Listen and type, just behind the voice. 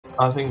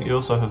I think you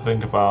also have to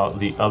think about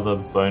the other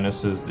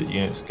bonuses that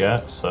units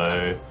get.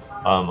 So,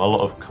 a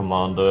lot of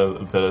commander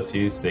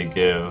abilities they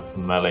give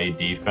melee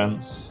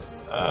defense,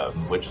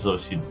 which is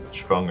obviously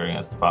stronger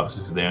against the Falcons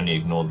because they only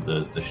ignore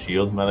the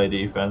shield melee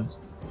defense.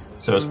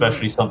 So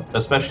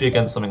especially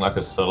against something like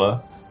a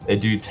Sulla, they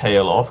do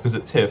tail off because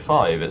at tier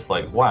 5 it's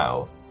like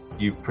wow,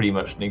 you pretty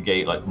much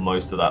negate like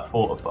most of that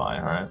fortify,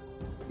 right?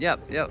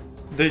 Yep, yep.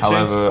 They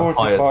However, changed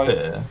higher 45.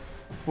 tier,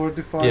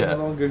 45 yeah.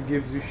 no longer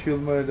gives you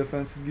shield melee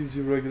defense, it gives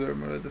you regular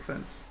melee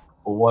defense.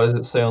 Well, why does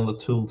it say on the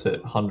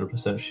tooltip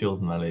 100%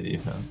 shield melee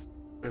defense?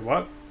 Wait,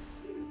 what?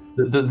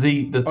 The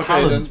Okay,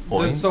 talent then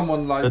points.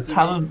 someone lied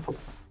to me.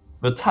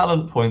 The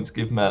talent points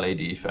give melee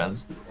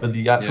defense, but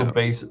the actual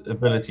base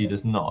ability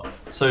does not.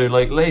 So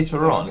like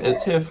later on at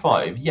tier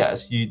 5,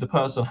 yes, the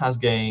person has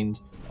gained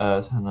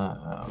 29.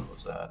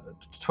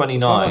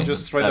 Someone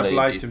just straight up melee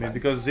lied defense. to me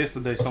because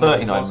yesterday someone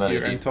 39 was here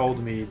melee and told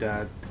me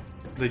that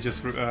they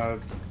just that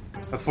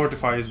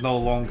fortify is no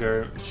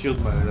longer shield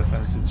melee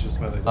defense, it's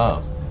just melee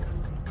defense.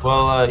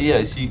 Well,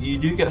 yes, you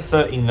do get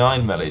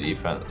 39 melee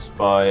defense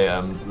by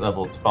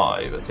level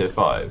 5 at tier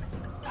 5.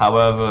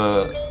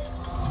 However,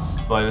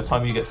 by the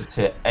time you get to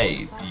tier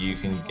 8, you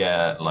can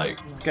get like.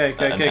 Okay,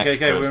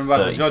 we're in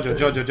battle.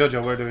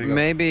 Jojo, where do we go?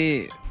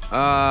 Maybe,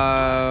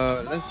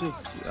 let's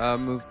just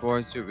move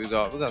forward. See what we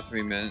got. We got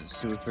 3 minutes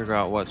to figure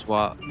out what's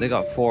what. They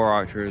got 4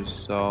 archers,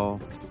 so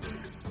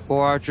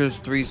 4 archers,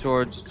 3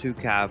 swords, 2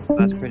 cav.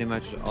 That's pretty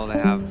much all they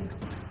have.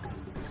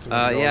 So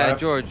Yeah,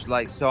 left. George.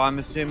 Like, so I'm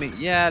assuming.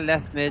 Yeah,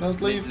 left mid.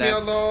 Don't leave mid, me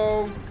left.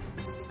 alone.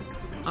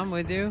 I'm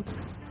with you.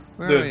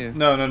 Where are you? Dude,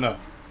 no.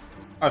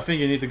 I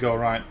think you need to go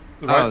right.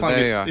 The right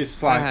flank is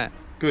flank.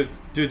 Good.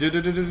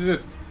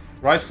 Dude.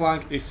 Right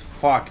flank is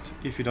fucked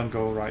if you don't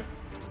go right.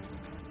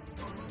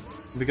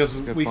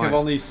 Because we have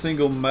only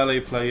single melee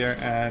player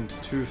and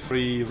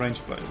 2-3 range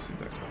players in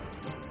there.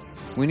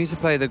 We need to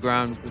play the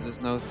ground because there's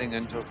no thing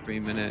until 3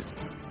 minutes.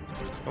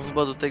 I'm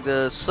about to take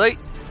the site.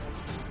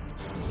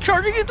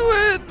 Charging into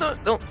it!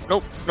 Nope.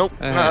 Not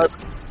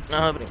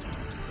happening.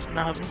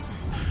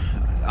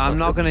 I'm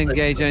not gonna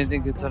engage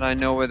anything until I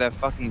know where their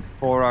fucking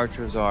 4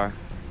 archers are.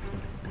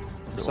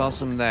 Saw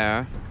some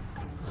there.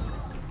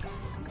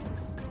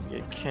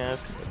 You can't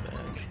get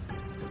back.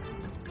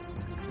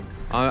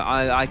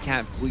 I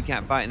can't. We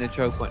can't fight in the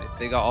choke point. If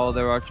they got all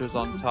their archers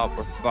on top,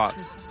 we're fucked.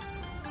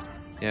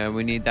 Yeah,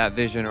 we need that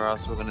vision, or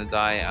else we're gonna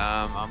die.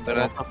 I'm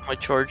gonna pop my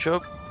charge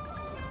up.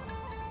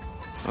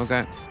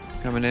 Okay,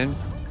 coming in.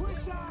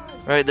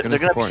 Right, they're gonna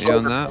be support you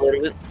on that.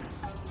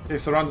 Okay,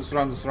 surround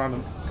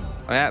them.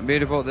 Oh yeah,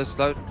 beautiful. This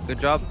load. Good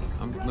job.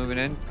 I'm moving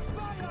in.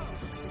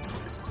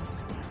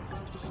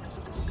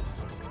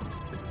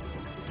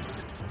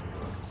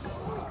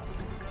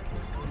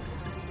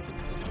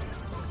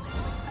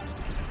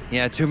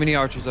 Yeah, too many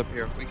archers up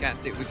here. We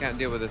can't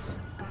deal with this.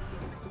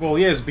 Well,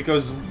 yes,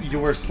 because you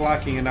were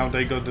slacking and now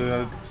they got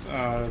the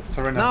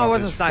terrain. No, I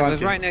wasn't slacking. I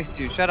was right next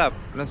to you. Shut up.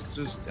 Let's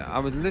just. I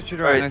was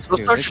literally right next to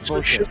you. Those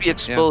archers should be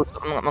exposed.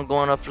 Yeah. I'm not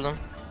going after them.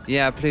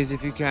 Yeah, please,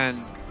 if you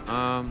can.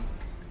 I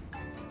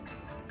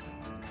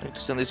need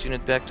to send this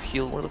unit back to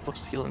heal. Where the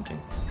fuck's the healing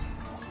thing?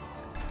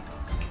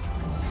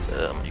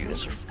 My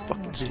units are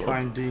fucking slow.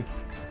 Behind D.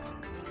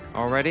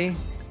 Already?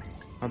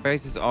 Our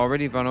base is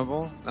already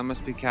vulnerable. That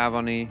must be cav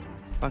on E.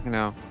 Fucking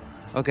hell.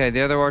 Okay,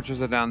 the other archers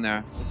are down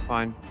there. That's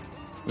fine.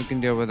 We can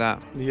deal with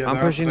that. Yeah, I'm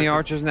pushing the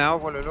archers now,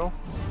 Volero.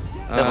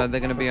 They're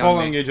gonna be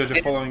following on me. you,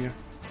 Jojo, following you.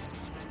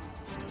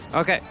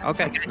 Okay.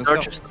 The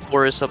archers, the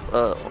war is up.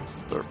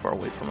 They're far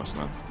away from us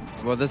now.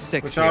 Well, there's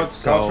 6 Watch here, out,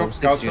 so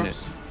scout 6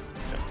 units.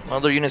 Yeah.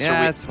 Other units are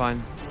Yeah, weak. that's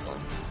fine.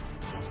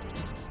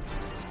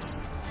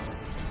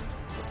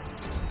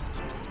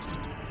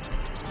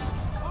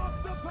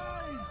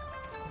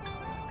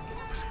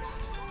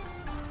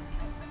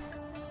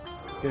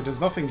 Okay,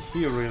 there's nothing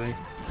here really.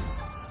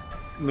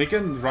 We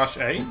can rush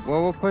A.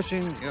 Well, we're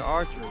pushing your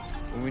archers.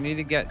 We need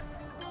to get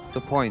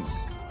the points.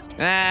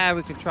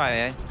 We can try,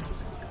 eh?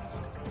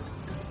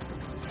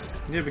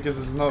 Yeah, because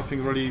there's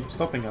nothing really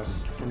stopping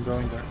us from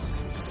going there.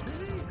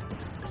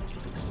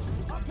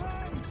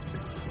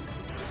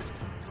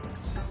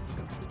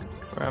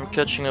 I'm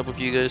catching up with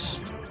you guys.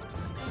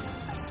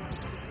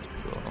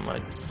 Well, I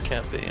might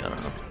can't be. I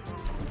don't know.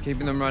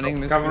 Keeping them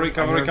running. Cavalry,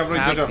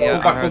 Jojo.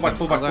 Yeah,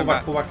 Pull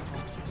back.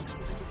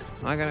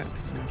 I got it.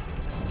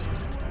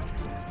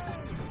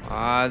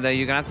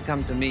 You're gonna have to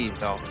come to me,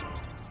 though.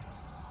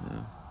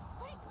 Yeah.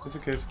 It's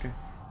okay.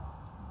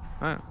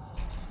 Alright.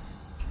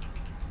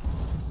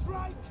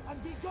 Strike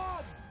and be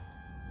gone.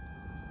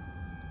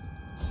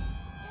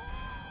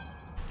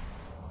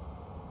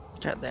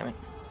 God damn it.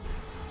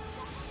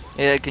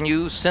 Yeah, can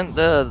you send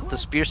the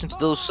spears into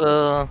those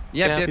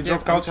Yep. Drop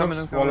I'm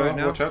caltrops. coming right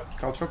now. Watch out,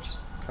 caltrops.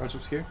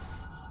 Caltrops here.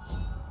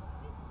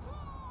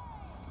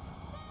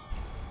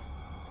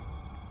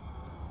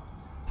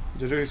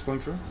 Jojo is going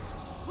through.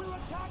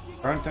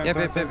 Turn.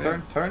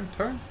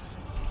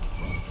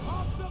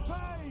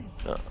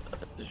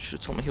 You should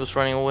have told me he was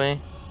running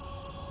away.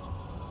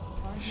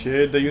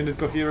 Shit, the unit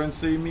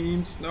coherency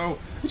memes. No,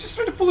 we just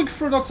tried to pulling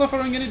through, not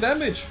suffering any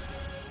damage.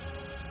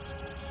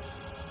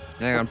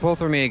 Hang on, pull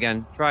through me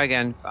again. Try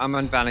again. I'm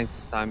on balance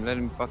this time. Let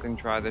him fucking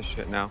try this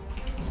shit now.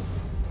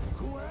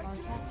 Our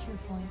capture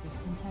point is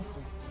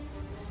contested.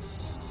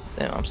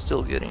 Damn, I'm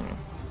still getting.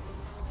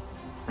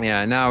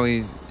 Yeah, now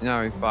he fucked.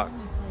 Enemy player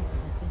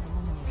has been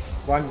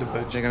eliminated. Wang the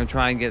bitch. They're gonna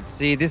try and get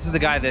C. This is the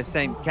guy, the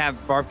same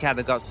Barb Cat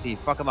that got C.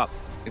 Fuck him up.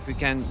 If we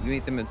can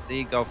meet them at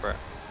C, go for it.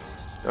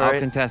 I'll Alright,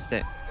 contest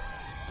it.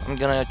 I'm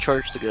gonna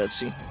charge the god.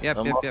 See. Yep.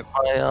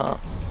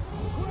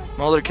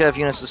 My other cav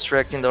unit's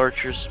distracting the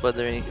archers by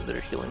their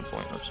healing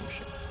point or some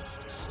shit.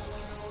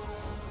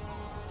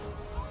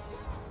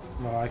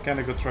 Well, I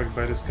kinda got tracked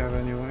by this guy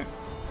anyway.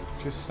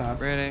 Just sad.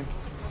 Really?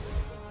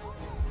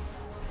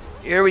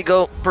 Here we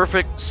go.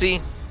 Perfect. See.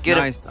 Get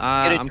nice. it.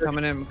 I'm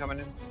coming in.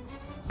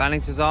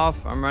 Phalanx is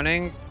off. I'm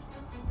running.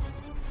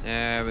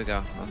 There we go.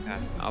 Okay.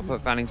 I'll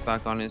put Phalanx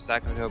back on in a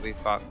second. He'll be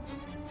fucked.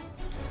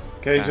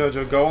 Okay,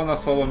 Jojo, go on a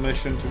solo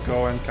mission to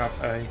go and cap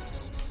A.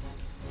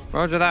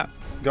 Roger that.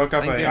 Go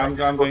cap Thank A. you. I'm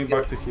going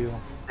back to heal.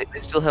 They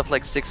still have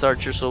like 6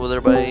 archers over there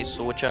by A,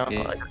 so watch out.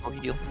 Yeah. I gotta go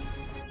heal.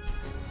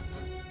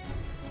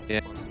 Yeah.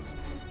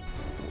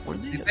 Where are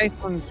The they? base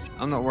ones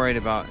I'm not worried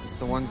about. It's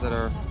the ones that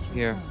are Capture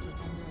here. point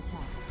is under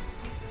attack.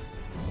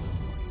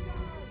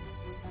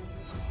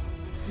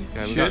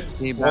 Okay, we Shit. got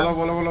C Voila, back.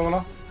 voila, voila,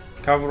 voila.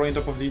 Cavalry on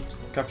top of the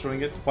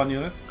capturing it. 1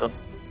 unit.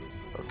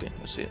 Okay,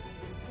 I see it.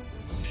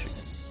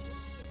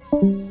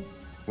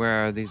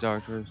 Where are these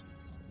archers?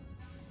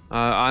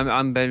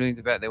 I'm willing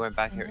to bet they went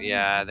back here.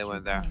 Yeah, they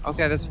went there.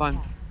 Okay, that's fine.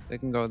 They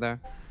can go there.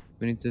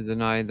 We need to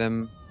deny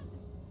them.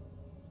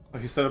 Oh,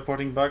 he's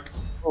teleporting back.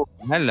 Oh,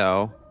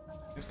 hello.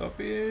 Stop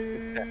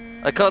it.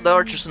 I caught the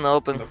archers in the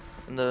open,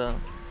 in the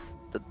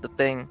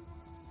thing.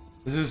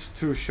 This is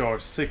too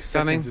short. 6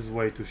 Coming. seconds is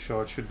way too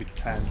short. Should be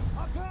 10.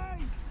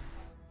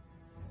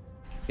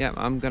 Yeah,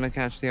 I'm gonna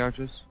catch the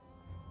archers.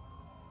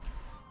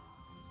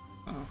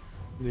 Oh.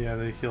 Yeah,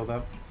 they healed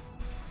up.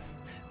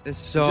 There's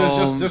so,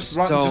 Just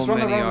run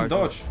many around and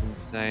archers. dodge.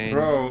 Insane.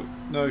 Bro,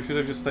 no, you should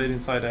have just stayed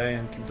inside A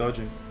and keep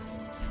dodging.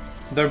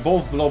 They're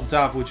both blobbed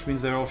up, which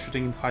means they're all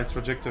shooting in high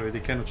trajectory. They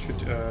cannot shoot.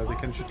 They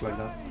can shoot like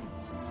that.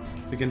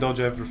 You can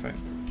dodge everything.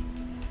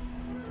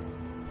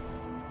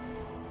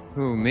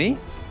 Who, me?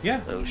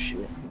 Yeah. Oh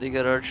shit. They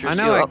got archers. I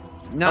know. Yo,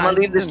 No, I'm gonna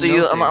leave this isn't to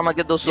you. no I'm gonna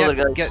get those other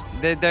guys.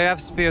 They have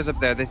spears up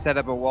there. They set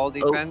up a wall Oh.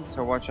 defense,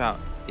 so watch out.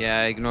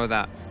 Yeah, ignore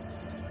that.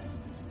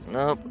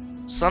 Nope.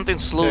 Something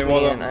slowed Okay,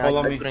 me and I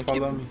follow me. couldn't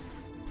keep. Follow me.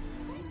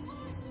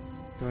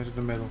 Go into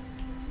the middle.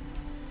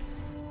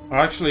 Or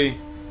actually,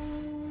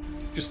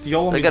 just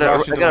YOLO me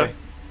rush it away.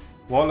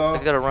 Voila.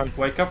 I gotta run.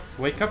 Wake up,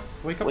 wake up,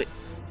 wake up. Wait.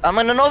 I'm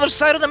on another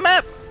side of the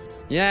map.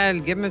 Yeah,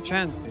 give him a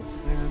chance, dude.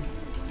 Yeah.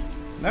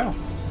 No.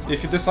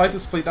 If you decide to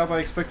split up, I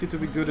expect it to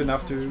be good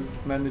enough to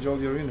manage all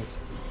your units.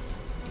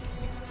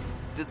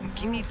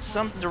 Give me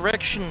some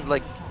direction,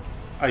 like.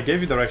 I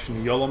gave you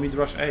direction. YOLO mid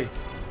rush A.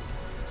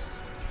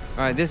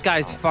 Alright, this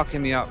guy's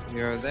fucking me up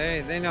here.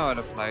 They know how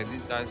to play.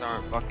 These guys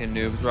aren't fucking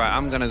noobs. Right,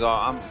 I'm gonna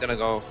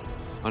go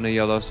on a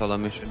yellow solo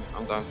mission.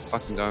 I'm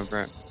fucking going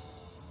for it.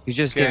 He's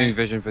just Okay. giving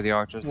vision for the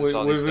archers. That's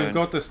all he's We've doing.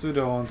 got the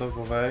Studio on top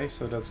of A,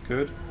 so that's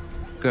good.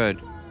 Good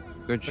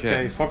shit.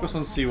 Okay, focus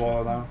on C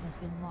wall now. Has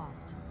been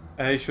lost.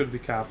 A should be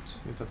capped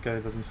if that guy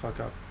doesn't fuck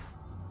up.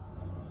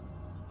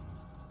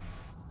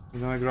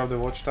 You gonna grab the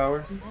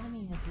watchtower? The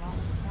enemy has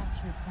lost a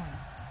capture point.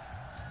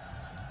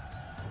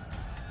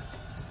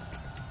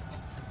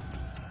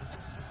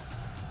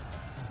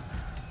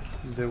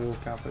 They will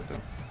cap it though.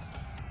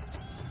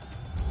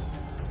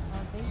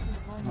 Our base is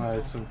vulnerable.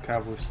 Alright, some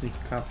cap with sneak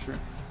capture.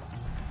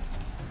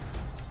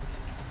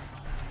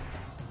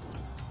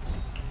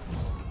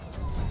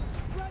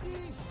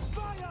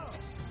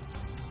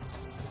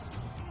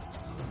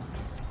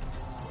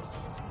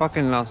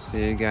 Fucking lost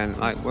here again.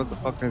 Like, what the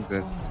fuck is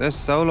this? There's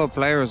solo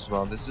players as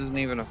well. This isn't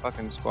even a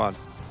fucking squad.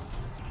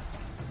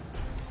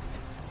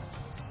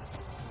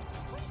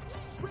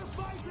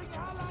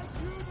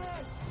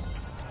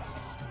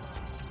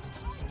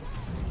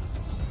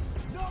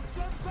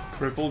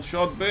 Crippled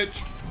shot,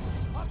 bitch!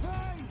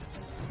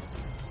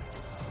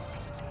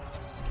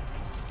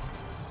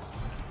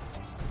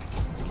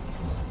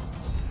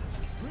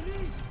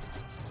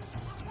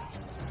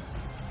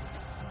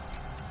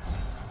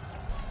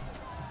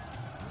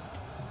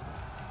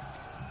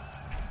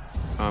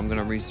 I'm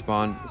gonna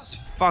respawn. It's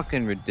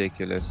fucking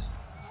ridiculous.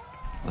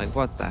 Like,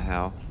 what the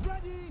hell?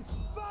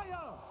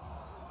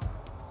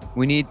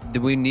 We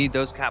need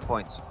those cap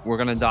points. We're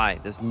gonna die.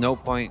 There's no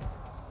point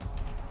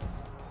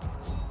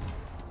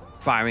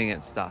firing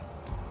at stuff.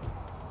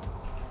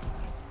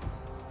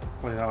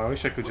 Well, yeah, I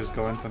wish I could just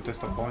go and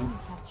contest a point,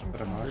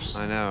 but I'm ours.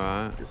 I know,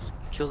 right? Just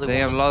kill them They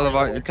have a all.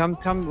 lot of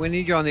come. We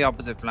need you on the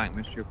opposite flank,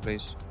 Mister,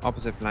 please.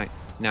 Opposite flank.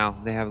 Now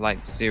they have like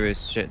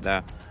serious shit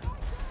there,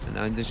 and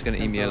I'm just gonna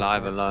eat me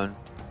alive alone.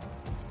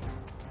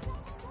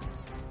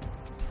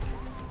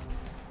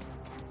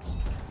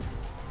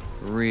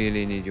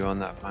 Really need you on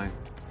that flank.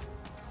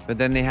 But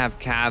then they have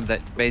cab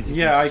that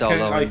basically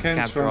solo and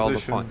capture all the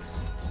points.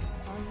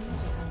 Our unit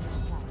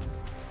is under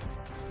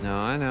attack. No,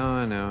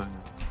 I know.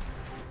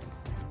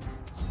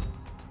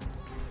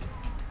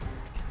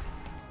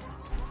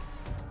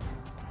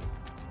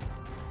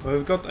 Well,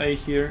 we've got A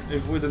here.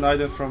 If we deny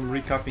them from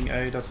recapping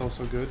A, that's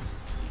also good.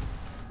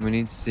 We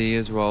need C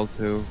as well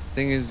too.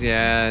 Thing is,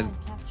 yeah.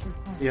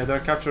 Yeah, they're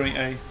capturing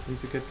A.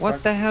 Need to get What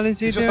back. the hell is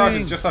he Just doing?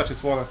 arches, just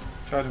arches, water.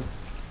 Try them.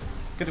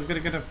 Get him, get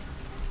him, get him.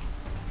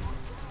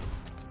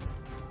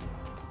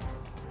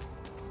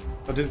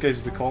 But this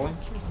guy's recalling.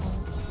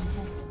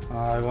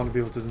 I want to be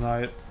able to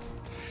deny it.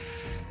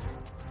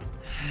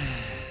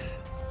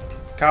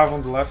 Cav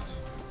on the left.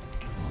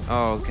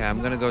 Oh, okay.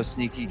 I'm gonna go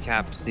sneaky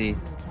cap C.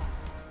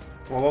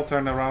 Well, I'll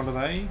turn around on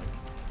A.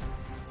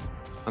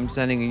 I'm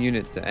sending a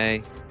unit to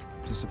A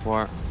to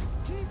support.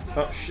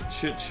 Oh,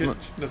 shit.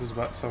 That was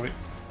bad, sorry.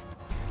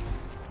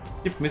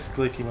 Keep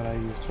misclicking when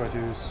I try to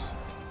use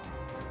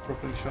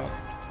propelling shot.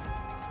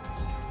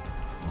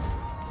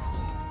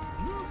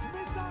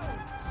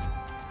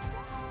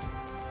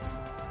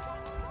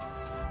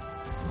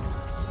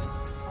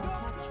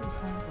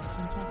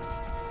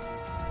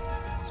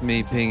 It's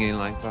me pinging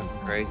like fucking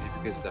crazy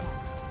because the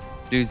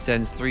dude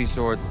sends 3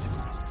 swords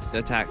to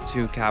attack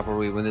 2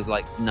 cavalry when there's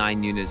like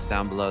 9 units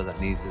down below that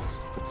needs his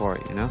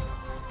support, you know?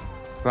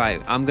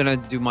 Right, I'm gonna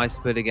do my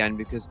split again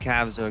because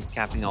calves are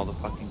capping all the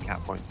fucking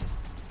cap points.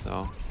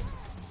 So.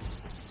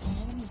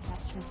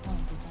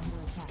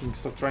 King,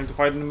 stop trying to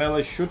fight in the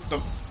melee, shoot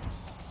them.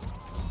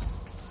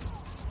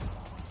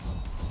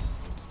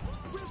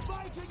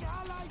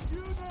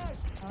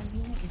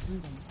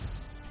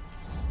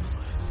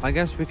 I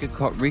guess we could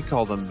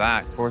recall them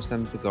back, force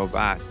them to go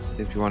back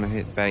if you want to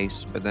hit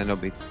base, but then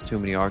there'll be too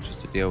many archers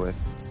to deal with.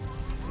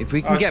 If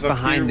we can get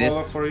behind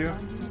this, for you.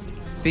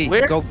 B,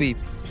 Where? go B,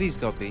 please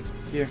go B.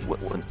 Here.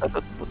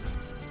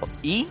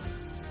 E?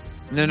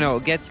 No,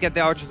 get the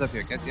archers up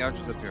here. Get the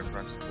archers up here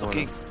first.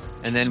 Okay.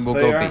 And then we'll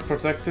They go are B.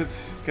 protected.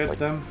 Get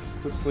them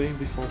quickly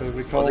before they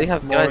recall. Oh, they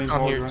have more guys in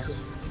down here progress. too.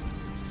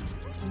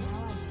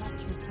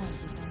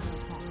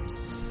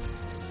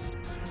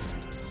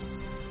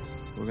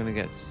 We're gonna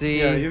get C.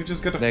 Yeah, you've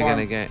just got to They're farm.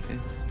 gonna get.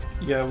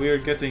 Yeah, we are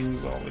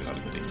getting. Well, we're not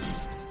getting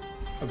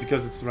E.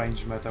 Because it's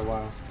ranged meta,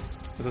 wow.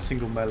 With a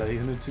single melee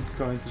unit to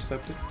go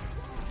intercept it.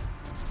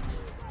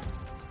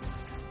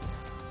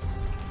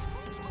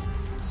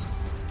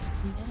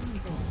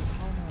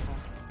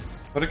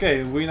 But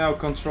okay, we now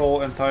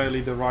control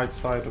entirely the right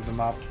side of the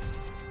map.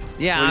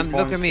 Yeah, 3 look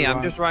at points me. to I'm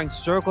run. just drawing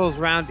circles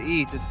around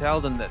E to tell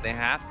them that they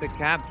have to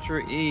capture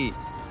E.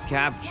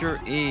 Capture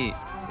E.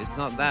 It's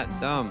not that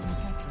dumb.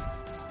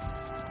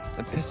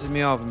 It pisses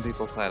me off when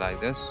people play like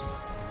this.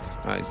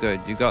 Alright, good.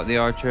 You got the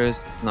archers.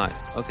 It's nice.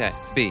 Okay,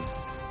 B.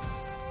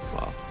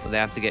 Well, they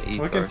have to get E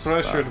We first. can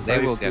pressure the but they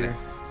will base get here.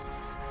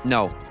 it.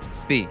 No.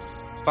 B.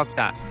 Fuck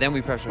that. Then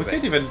we pressure We the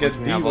can't base. even get Once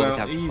we B have all the well,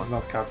 capture E is points.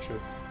 not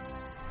captured.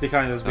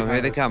 Behind us, behind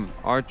Okay, they us. come.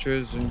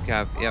 Archers and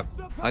cav. Yep.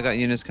 I got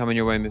units coming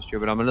your way, Mr.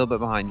 But I'm a little bit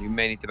behind. You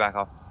may need to back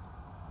off.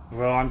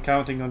 Well, I'm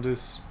counting on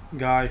this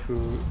guy who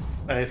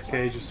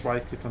AFK just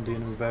right click on the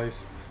enemy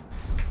base.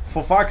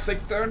 For fuck's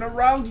sake, turn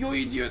around, you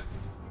idiot!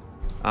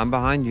 I'm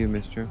behind you,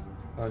 Mr.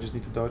 I just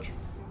need to dodge.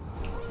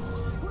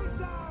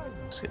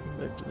 Let's get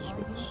back to this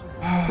base.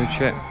 Good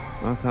shit.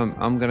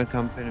 I'm gonna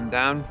come pin him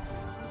down.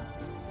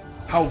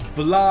 How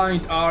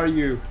blind are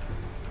you?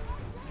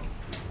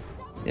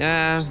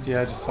 Yeah.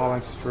 Yeah, just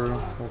phalanx through.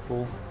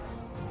 Pull.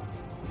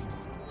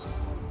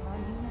 Our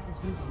unit is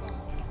moving.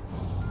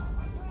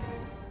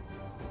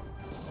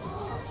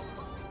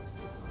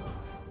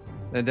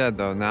 They're dead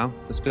though now.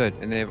 That's good.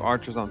 And they have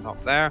archers on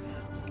top there.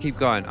 Keep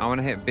going. I want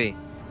to hit B.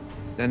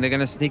 Then they're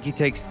gonna sneaky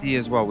take C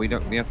as well. We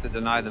have to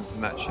deny them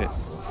from that shit.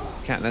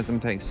 Can't let them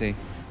take C.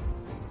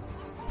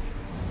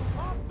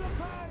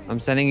 I'm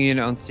sending a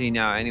unit on C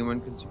now.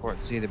 Anyone can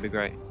support C, that'd be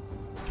great.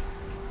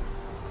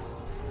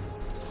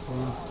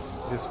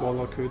 This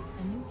wall could.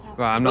 A new cap.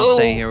 Well, I'm not Oh,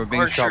 staying here. We're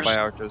being shot archers. by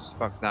archers.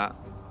 Fuck that.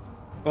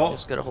 Well,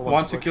 Just get a whole bunch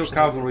once of you kill archers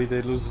cavalry,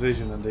 they lose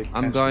vision and they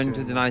I'm can't going shoot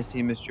to you. deny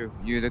C, Mr.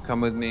 You either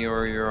come with me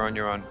or you're on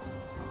your own.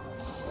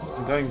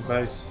 I'm going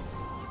base.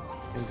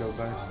 You can go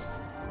base.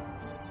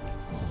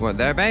 What,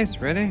 their base?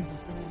 Really?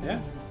 Has been Yeah.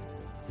 eliminated.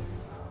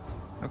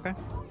 Okay.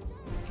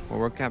 Well,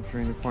 we're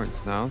capturing the points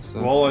now,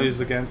 so... Walla is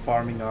again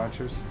farming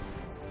archers.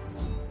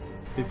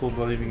 People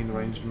believing in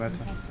ranged meta.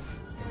 Contested.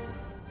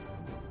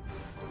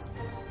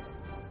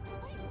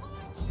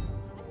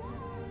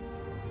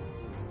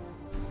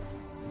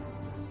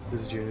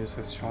 This genius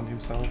has shown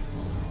himself.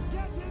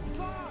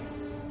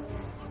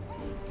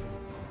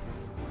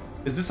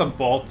 Is this a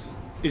bot?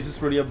 Is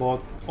this really a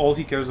bot? All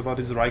he cares about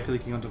is right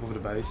clicking on top of the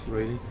base,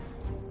 really?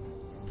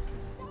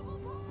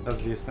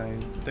 That's the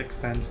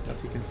extent that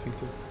he can think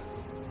to.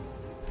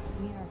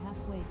 We are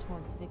halfway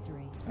towards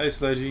victory. Hey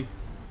Sledgy.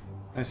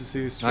 Nice to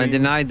see you stream. I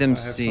denied them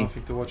I have C.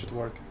 something to watch at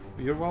work.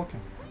 You're welcome.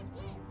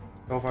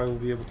 Hope I will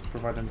be able to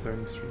provide them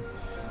turning stream.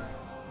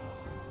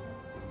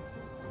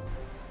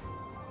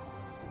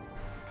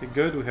 Okay,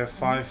 good. We have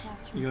 5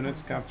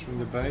 units capturing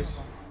the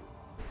base.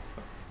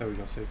 There we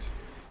go, 6.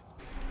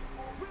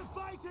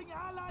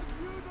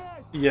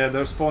 Yeah,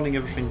 they're spawning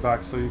everything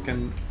back, so you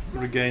can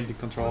regain the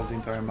control of the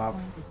entire map.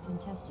 Point is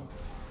contested.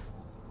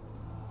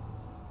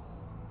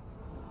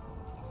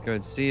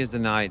 Good. C is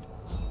denied.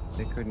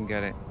 They couldn't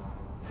get it.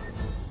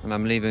 And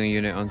I'm leaving a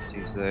unit on C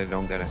so they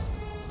don't get it.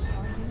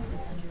 Our unit is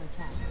under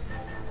attack.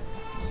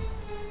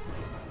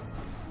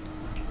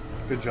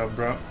 Good job,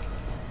 bro.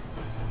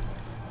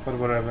 But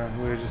whatever,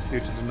 we're just here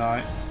to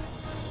deny.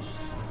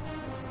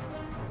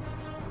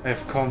 I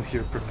have come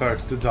here prepared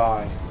to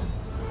die.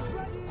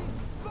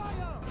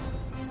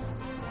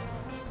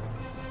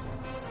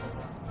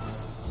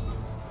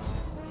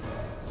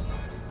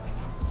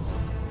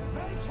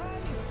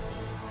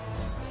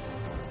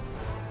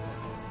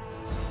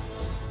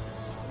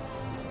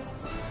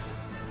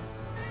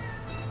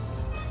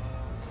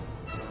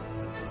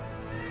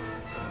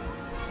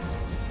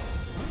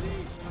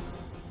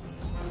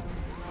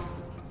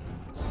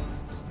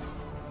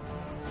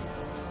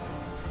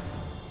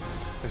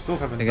 I still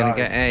haven't They're gonna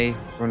died. get A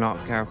if we're not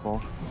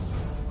careful.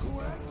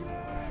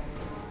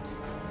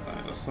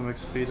 I lost some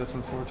XP, that's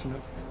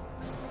unfortunate.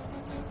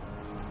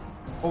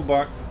 Hold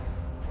back.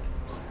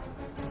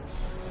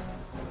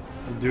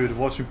 Dude,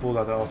 watch me pull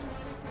that off.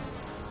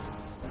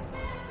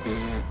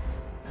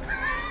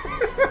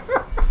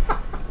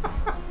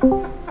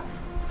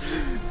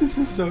 This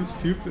is so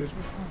stupid.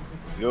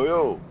 Yo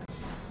yo,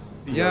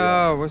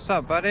 Yo, what's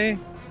up, buddy?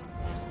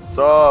 what's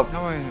up?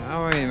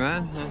 How are you,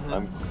 man?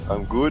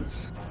 I'm good.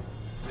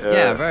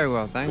 Yeah, very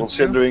well, thanks.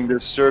 Considering the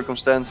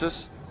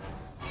circumstances.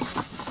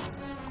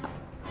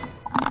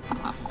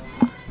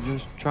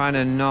 Just trying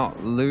to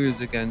not lose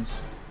against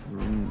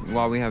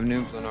while we have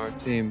noobs on our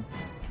team.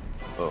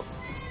 Oh,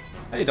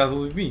 Hey, that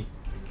will be me.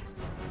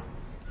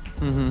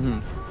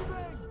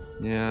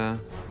 Yeah.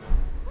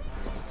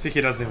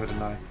 Siki doesn't even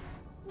deny.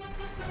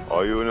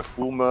 are you in a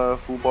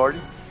full party?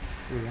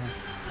 Oh,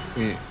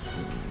 yeah.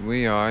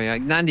 We are, yeah.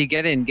 Nandi,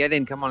 get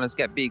in. Come on, let's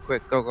get B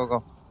quick.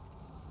 Go.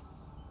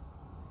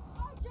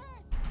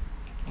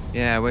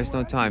 Yeah, waste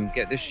no time.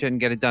 Get this shit and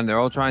get it done. They're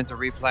all trying to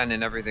replan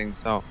and everything,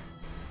 so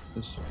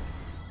just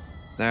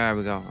there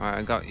we go. Alright,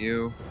 I got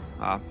you.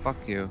 Ah, fuck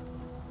you.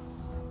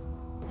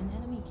 An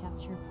enemy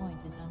capture point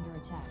is under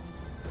attack.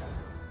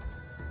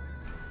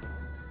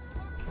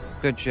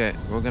 Good shit.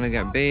 We're gonna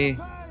get B.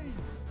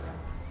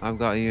 I've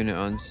got a unit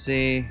on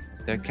C.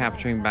 They're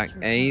capturing back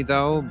A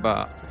though,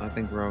 but I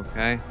think we're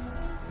okay.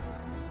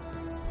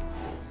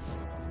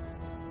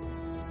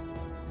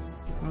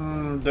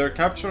 They're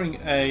capturing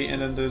A,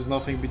 and then there's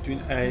nothing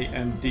between A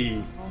and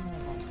D.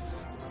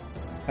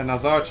 And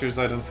as archers,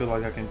 I don't feel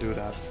like I can do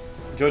that.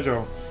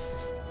 Jojo,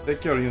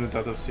 take your unit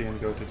out of C and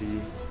go to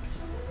D.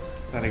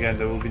 Then again,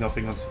 there will be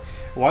nothing on C.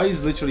 Why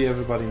is literally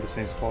everybody in the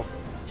same spot?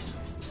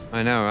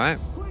 I know, right?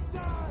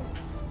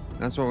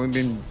 That's what we've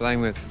been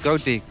playing with. Go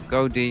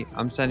D.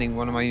 I'm sending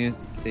one of my units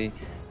to C.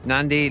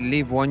 Nandi,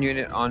 leave one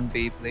unit on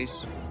B, please.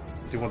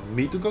 Do you want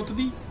me to go to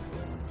D?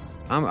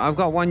 I've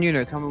got one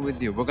unit coming with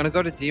you. We're gonna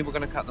go to D. We're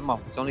gonna cut them off.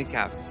 It's only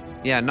cap.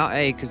 Yeah, not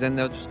A, because then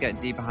they'll just get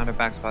D behind our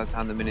backs by the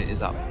time the minute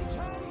is up.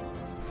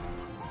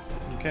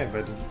 Okay,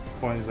 but the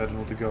point is I don't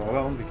want to go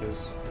alone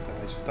because then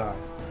I just die.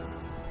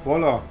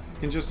 Voila, you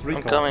can just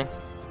recall. I'm coming.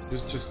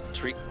 Just.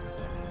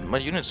 My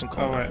unit's in Oh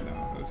combat. wait,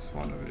 no, that's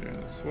one of the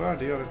units. Where are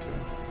the other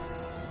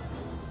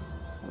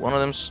two? One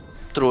of them's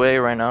through A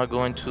right now,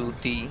 going to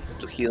D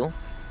to heal.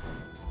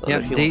 The Yeah,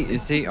 other heal. D, you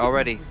see,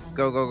 already.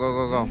 Go.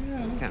 Yeah,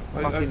 Can't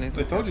I fucking...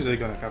 told you they're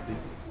gonna have D.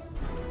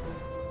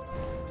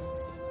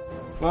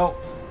 Well,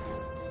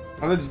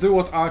 let's do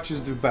what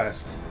archers do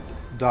best.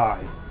 Die.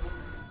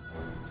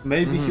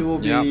 Maybe he will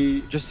be...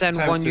 Yep. Just send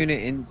one tempted-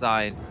 unit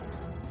inside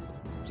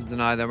to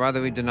deny them.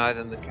 Rather we deny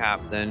them the cap,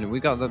 then we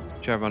got the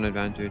Chevron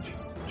advantage.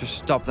 Just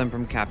stop them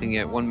from capping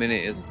it. 1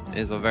 minute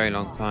is a very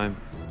long time.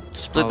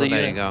 Split Oh, the there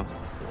unit. you go.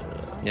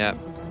 Yep.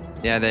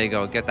 Yeah, there you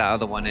go. Get that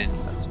other one in.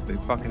 That's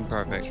fucking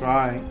perfect.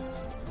 Trying.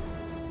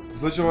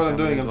 It's literally what I'm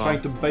doing. I'm Well.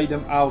 trying to bait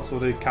them out so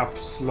they cap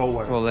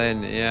slower. Pull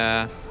in,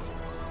 yeah.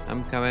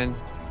 I'm coming.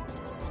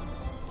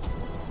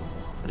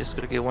 I'm just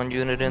gonna get one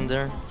unit in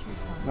there.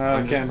 No, I'm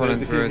I just can't.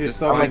 pulling through He's this-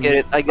 stopping I'm gonna get me.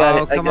 it. I got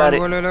Oh, it. I come got on,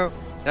 it. Wololo.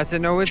 That's it.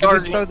 No, we just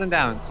Charging. slow them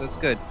down, so it's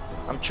good.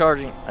 I'm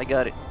charging. I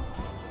got it.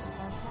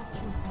 Our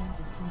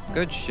capture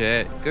point is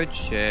contested.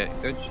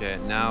 Good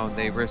shit. Now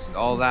they risked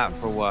all that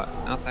for what?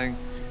 Nothing.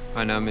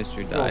 I know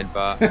Mr. died,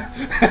 but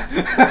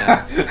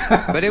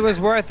yeah. But it was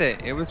worth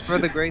it. It was for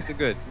the greater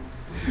good.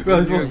 Well,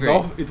 Would you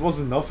agree? it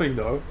wasn't nothing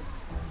though.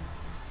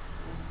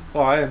 Oh,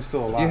 I am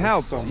still alive. You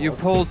helped. somewhat. You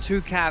pulled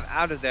 2 cav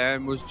out of there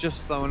and was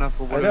just slow enough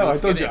for I one know. I of us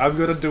to told get you in. I'm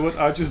gonna do it.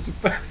 I just do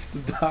best to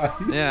die.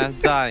 Yeah,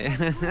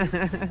 die.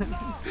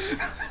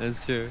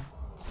 That's true.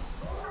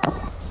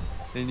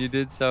 And you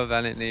did so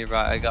valiantly.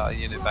 Right, I got a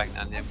unit back,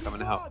 Nandi. I'm coming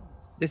to help.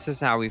 This is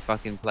how we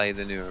fucking play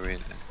the new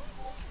arena.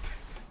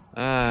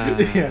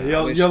 Yeah,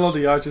 I wish- yell at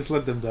the archers,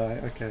 let them die.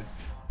 Okay.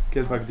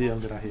 Get back the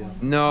under here.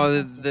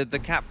 No, the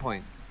cap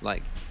point.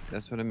 Like,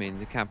 that's what I mean.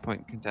 The cap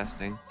point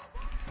contesting.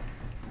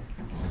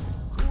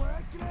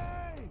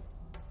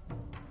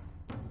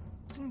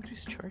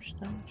 Increase charge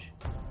damage.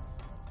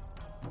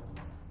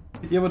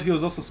 Yeah, but he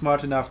was also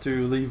smart enough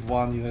to leave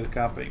one unit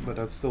capping, but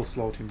that still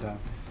slowed him down.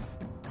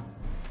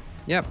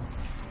 Yep.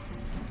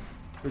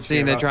 Which See,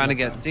 gave they're us trying to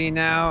enough get time. C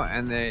now,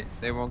 and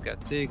they won't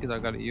get C because I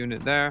got a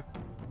unit there.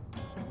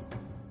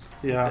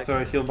 Yeah, after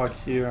I heal back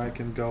here, I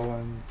can go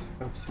and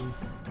help see.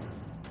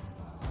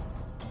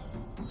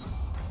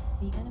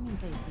 The enemy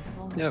base is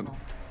vulnerable. Yep.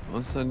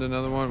 I'll send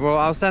another one. Well,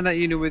 I'll send that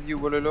unit with you,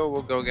 Woololo.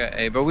 We'll go get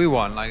A, but we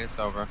won. Like, it's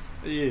over.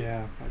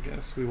 Yeah, I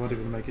guess we won't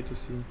even make it to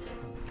C.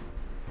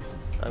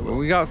 Well,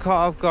 we got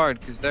caught off guard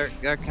because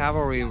their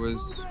cavalry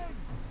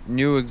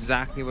knew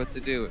exactly what to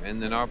do,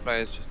 and then our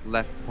players just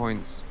left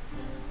points.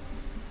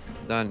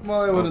 Done.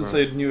 Well, I wouldn't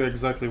say it knew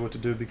exactly what to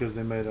do because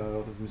they made a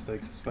lot of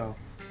mistakes as well.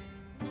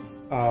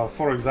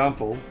 For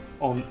example,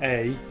 on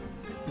A,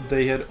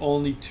 they had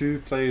only 2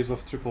 players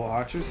of triple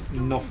archers,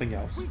 nothing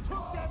else.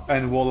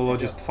 And Wololo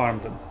just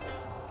farmed them.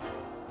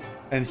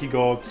 And he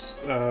got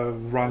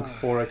rank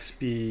 4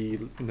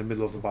 XP in the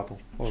middle of the battle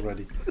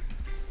already.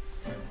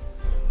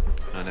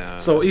 I know.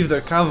 So if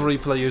their cavalry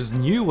players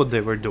knew what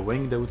they were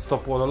doing, they would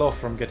stop Wololo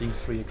from getting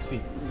free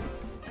XP.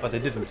 But they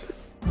didn't.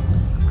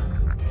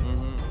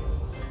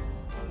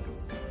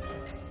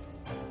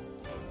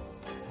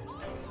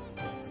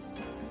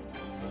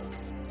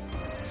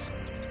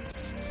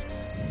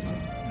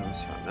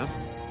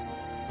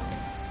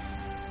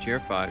 Tier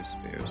 5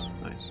 spears,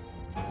 nice.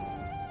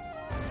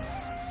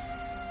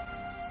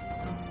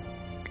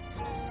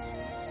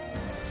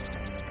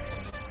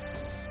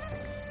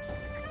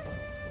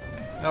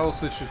 I will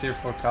switch to tier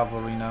 4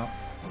 cavalry now.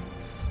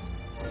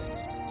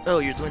 Oh,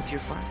 you're doing tier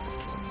 5? Okay,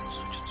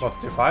 switch to What,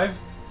 tier 5?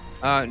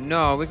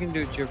 No, we can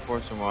do tier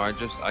 4 some more.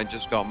 I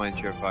just got my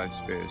tier 5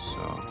 spears,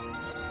 so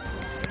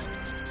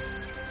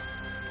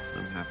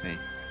I'm happy.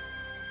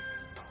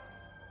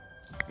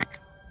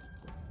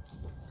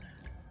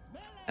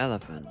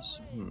 Elephants.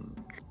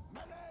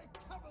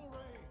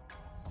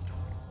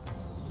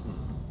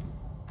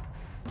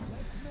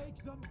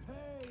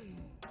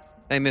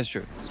 Hey,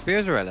 mister,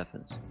 spears or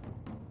elephants?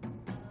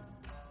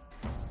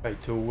 Pay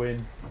to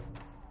win.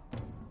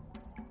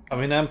 I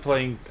mean, I'm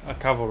playing a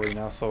cavalry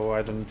now, so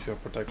I don't need your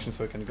protection,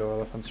 so I can go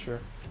elephants,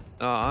 sure.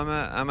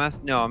 I'm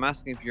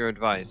asking for your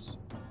advice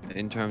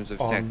in terms of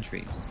tech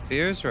trees.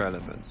 Spears or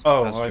elephants?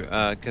 Oh, that's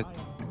true.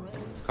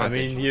 I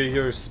mean,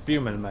 you're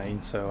spearman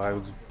main, so I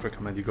would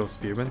recommend you go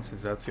spearman,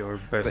 since that's your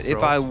best. But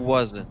if I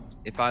wasn't,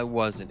 if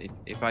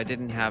I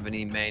didn't have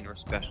any main or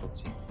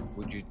specialty,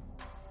 would you?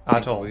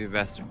 At all? It would be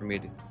best for me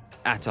to.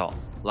 At all,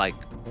 like.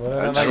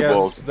 Well, I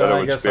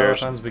guess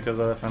elephants,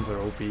 because elephants are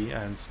OP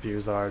and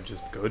spears are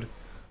just good.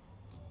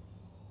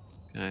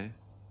 Okay.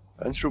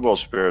 And through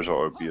spears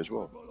are OP as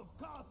well.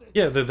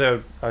 Yeah,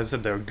 I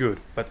said they're good,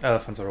 but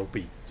elephants are OP,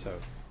 so.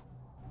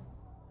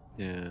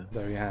 Yeah.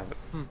 There you have it.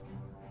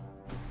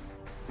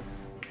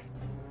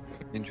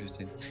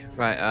 Interesting.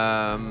 Right,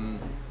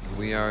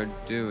 we are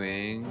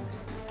doing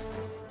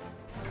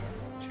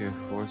tier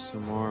 4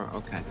 some more.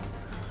 Okay.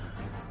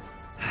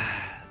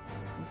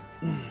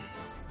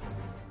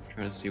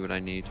 Trying to see what I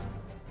need.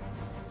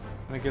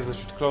 I guess I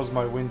should close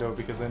my window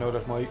because I know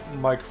that my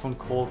microphone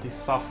quality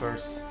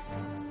suffers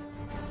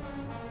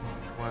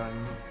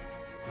when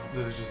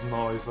there's just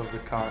noise of the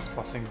cars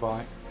passing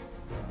by.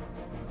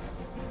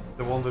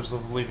 The wonders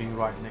of living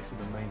right next to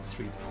the main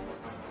street.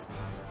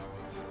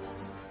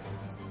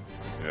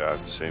 Yeah, I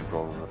have the same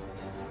problem.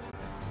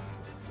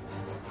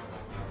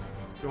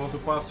 If you want to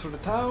pass through the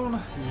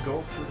town, you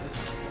go through the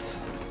street.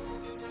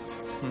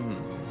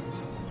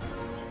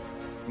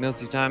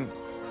 Milty time.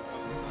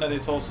 And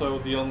it's also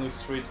the only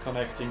street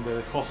connecting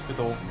the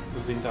hospital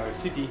with the entire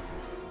city.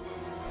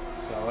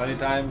 So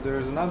anytime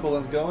there's an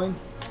ambulance going,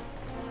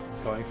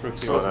 it's going through here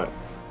as well.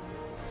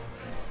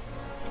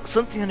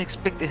 Something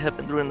unexpected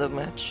happened during that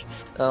match.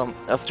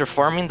 After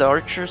farming the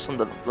archers on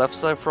the left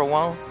side for a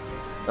while,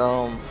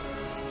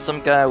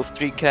 some guy with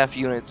 3 calf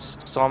units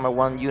saw my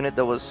 1 unit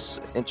that was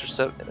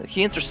intercepted.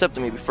 He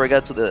intercepted me before I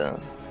got to the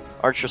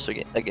archers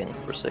again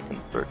for a second,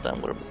 third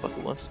time, whatever the fuck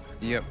it was.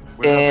 Yep.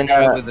 And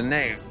with the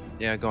name.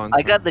 Yeah, go on.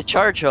 I got the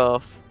charge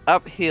off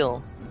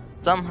uphill.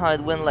 Somehow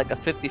it went like a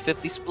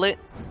 50-50 split,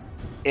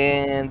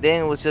 and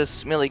then it was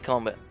just melee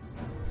combat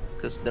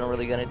because they don't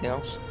really get anything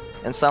else.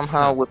 And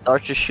somehow with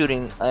archer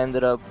shooting, I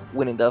ended up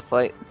winning that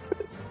fight,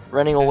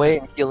 running away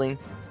and killing.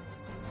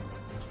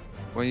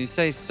 Well, you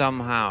say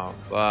somehow,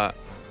 but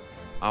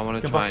I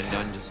want to try and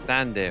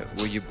understand it.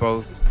 Were you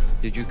both?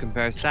 Did you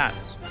compare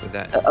stats with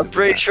that? I'm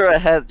pretty sure I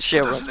had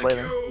chevrons by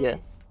then. Yeah.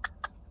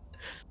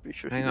 Pretty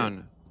sure. Hang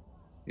on.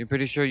 You're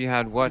pretty sure you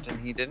had what and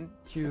he didn't?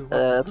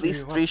 At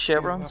least 3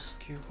 chevrons.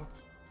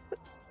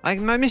 I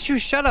miss you.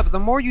 Shut up. The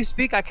more you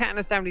speak, I can't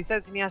understand what he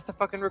says, and he has to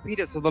fucking repeat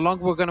it. So the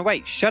longer we're gonna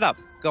wait. Shut up.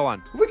 Go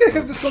on. We can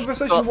have this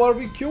conversation while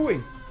we're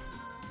queuing.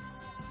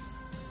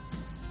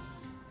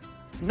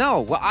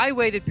 No. Well, I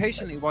waited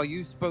patiently while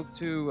you spoke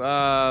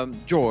to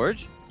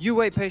George. You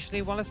wait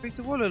patiently while I speak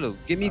to Woololo.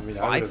 Give me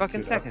 5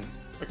 fucking seconds.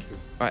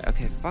 Right.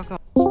 Okay. Fuck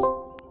off.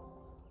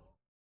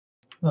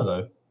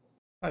 Hello.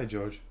 Hi,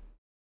 George.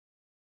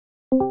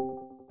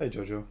 Hey,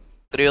 Jojo.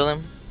 3 of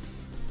them.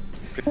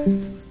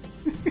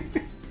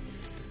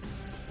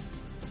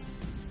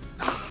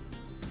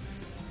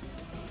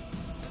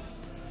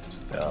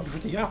 Just fucking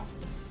ready up.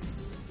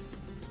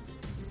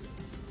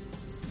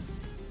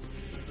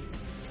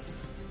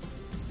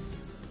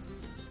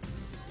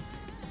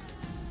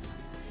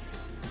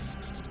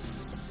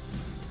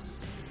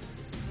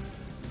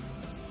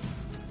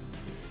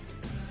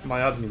 my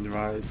admin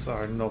rights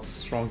are not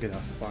strong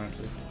enough,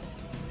 apparently.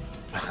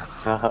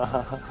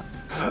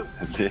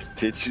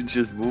 Did you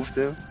just move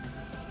them?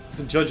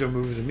 Jojo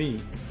moved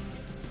me.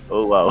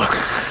 Oh wow.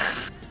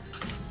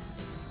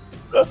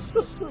 That's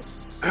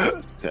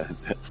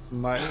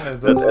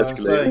what I'm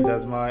saying,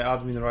 that my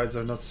admin rights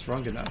are not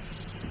strong enough.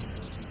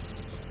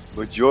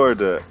 But you're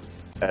the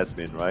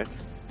admin, right?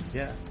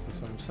 Yeah, that's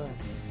what I'm saying.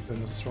 They're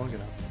not strong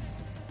enough.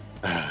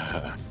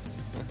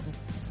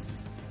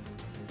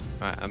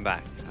 Right, I'm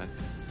back.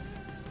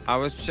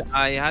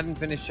 I hadn't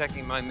finished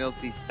checking my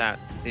Milty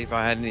stats to see if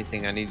I had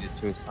anything I needed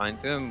to assign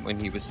to him when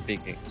he was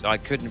speaking, so I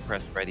couldn't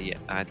press ready yet.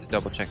 I had to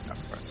double check that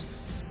first.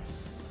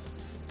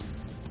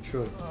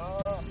 Sure.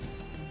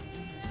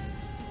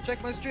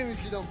 Check my stream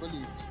if you don't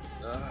believe.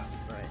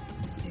 Right.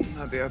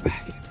 I'll be right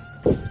back.